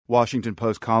Washington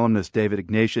Post columnist David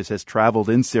Ignatius has traveled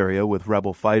in Syria with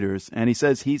rebel fighters, and he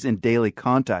says he's in daily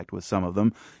contact with some of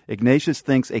them. Ignatius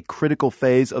thinks a critical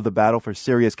phase of the battle for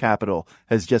Syria's capital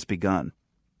has just begun.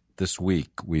 This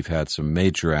week, we've had some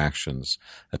major actions,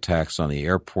 attacks on the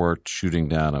airport, shooting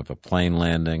down of a plane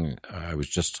landing. I was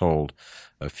just told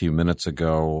a few minutes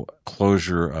ago,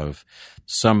 closure of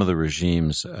some of the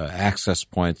regime's access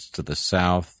points to the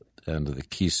south and to the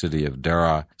key city of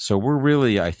Daraa. So we're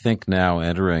really, I think, now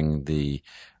entering the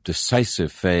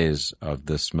decisive phase of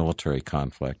this military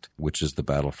conflict, which is the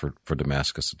battle for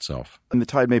Damascus itself. And the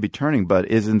tide may be turning, but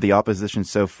isn't the opposition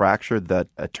so fractured that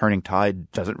a turning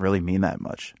tide doesn't really mean that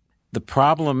much? The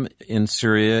problem in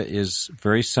Syria is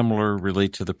very similar, really,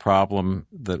 to the problem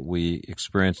that we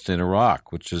experienced in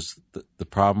Iraq, which is the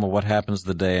problem of what happens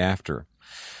the day after.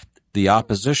 The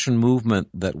opposition movement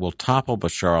that will topple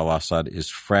Bashar al-Assad is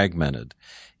fragmented.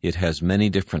 It has many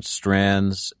different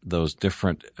strands. Those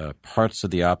different parts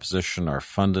of the opposition are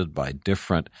funded by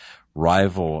different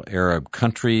rival Arab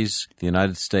countries. The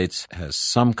United States has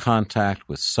some contact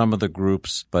with some of the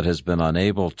groups, but has been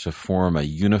unable to form a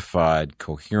unified,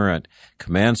 coherent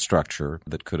command structure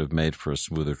that could have made for a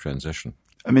smoother transition.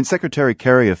 I mean, Secretary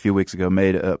Kerry a few weeks ago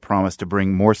made a promise to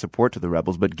bring more support to the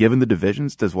rebels, but given the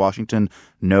divisions, does Washington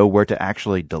know where to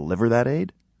actually deliver that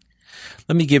aid?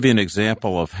 Let me give you an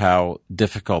example of how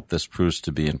difficult this proves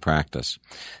to be in practice.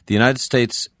 The United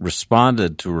States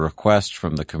responded to a request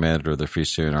from the commander of the Free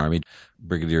Syrian Army,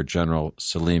 Brigadier General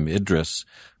Salim Idris,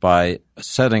 by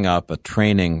setting up a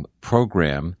training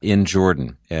program in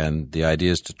Jordan. And the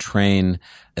idea is to train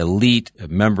elite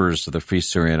members of the Free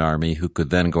Syrian Army who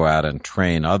could then go out and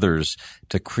train others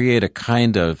to create a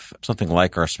kind of something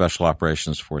like our Special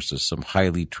Operations Forces, some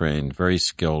highly trained, very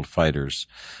skilled fighters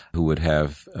who would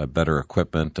have better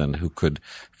equipment and who could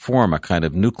form a kind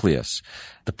of nucleus.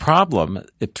 The problem,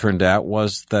 it turned out,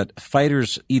 was that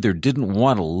fighters either didn't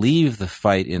want to leave the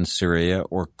fight in Syria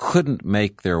or couldn't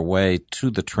make their way to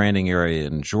the training area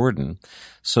in Jordan.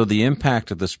 So the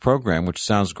impact of this program, which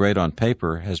sounds great on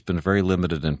paper, has been very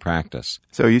limited in practice.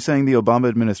 So are you saying the Obama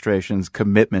administration's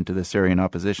commitment to the Syrian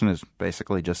opposition is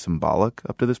basically just symbolic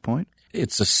up to this point?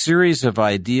 It's a series of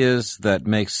ideas that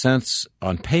make sense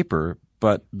on paper,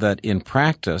 but that in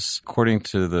practice, according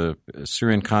to the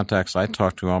Syrian contacts I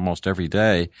talk to almost every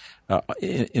day,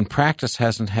 in practice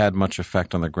hasn't had much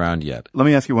effect on the ground yet. Let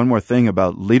me ask you one more thing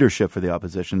about leadership for the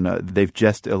opposition. They've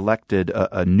just elected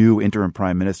a new interim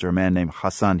prime minister, a man named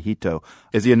Hassan Hito.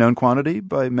 Is he a known quantity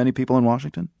by many people in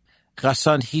Washington?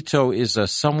 Hassan Hito is a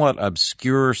somewhat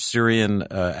obscure Syrian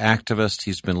activist.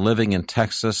 He's been living in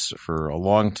Texas for a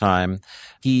long time.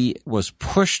 He was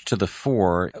pushed to the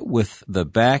fore with the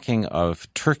backing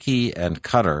of Turkey and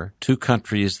Qatar, two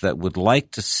countries that would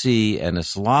like to see an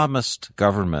Islamist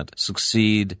government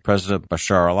succeed President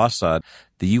Bashar al-Assad.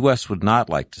 The U.S. would not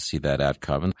like to see that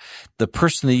outcome. The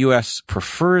person the U.S.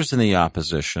 prefers in the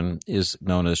opposition is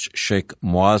known as Sheikh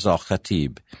Muaz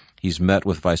al-Khatib. He's met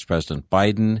with Vice President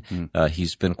Biden.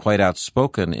 He's been quite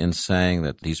outspoken in saying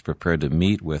that he's prepared to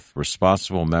meet with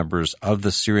responsible members of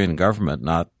the Syrian government,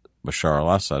 not Bashar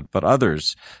al-Assad, but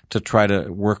others, to try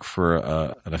to work for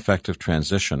an effective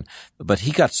transition. But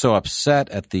he got so upset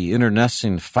at the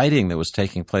internecine fighting that was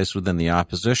taking place within the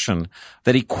opposition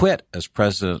that he quit as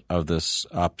president of this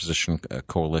opposition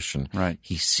coalition. Right.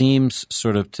 He seems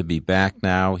sort of to be back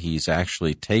now. He's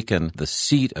actually taken the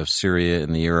seat of Syria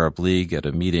in the Arab League at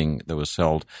a meeting that was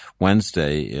held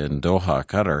Wednesday in Doha,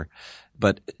 Qatar.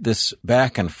 But this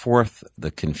back and forth, the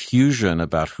confusion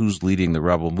about who's leading the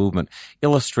rebel movement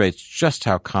illustrates just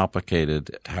how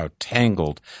complicated, how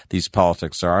tangled these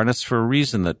politics are. And it's for a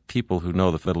reason that people who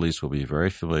know the Middle East will be very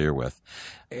familiar with.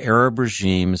 Arab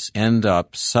regimes end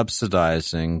up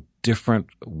subsidizing different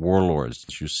warlords.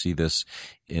 You see this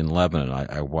in Lebanon.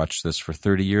 I watched this for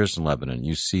 30 years in Lebanon.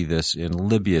 You see this in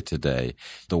Libya today.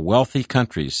 The wealthy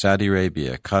countries, Saudi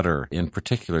Arabia, Qatar in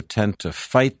particular, tend to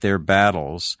fight their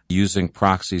battles using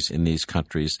proxies in these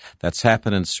countries. That's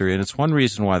happened in Syria. And it's one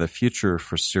reason why the future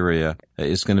for Syria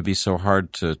is going to be so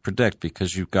hard to predict,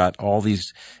 because you've got all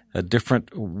these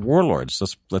different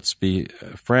warlords, let's be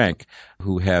frank,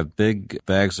 who have big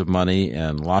bags of money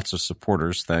and lots of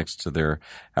supporters thanks to their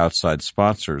outside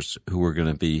sponsors who are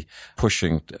going to be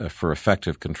pushing for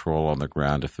effective control on the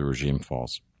ground if the regime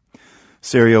falls.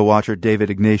 Syria watcher David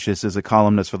Ignatius is a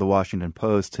columnist for The Washington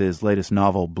Post. His latest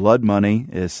novel, Blood Money,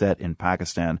 is set in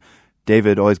Pakistan.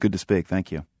 David, always good to speak. Thank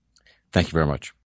you. Thank you very much.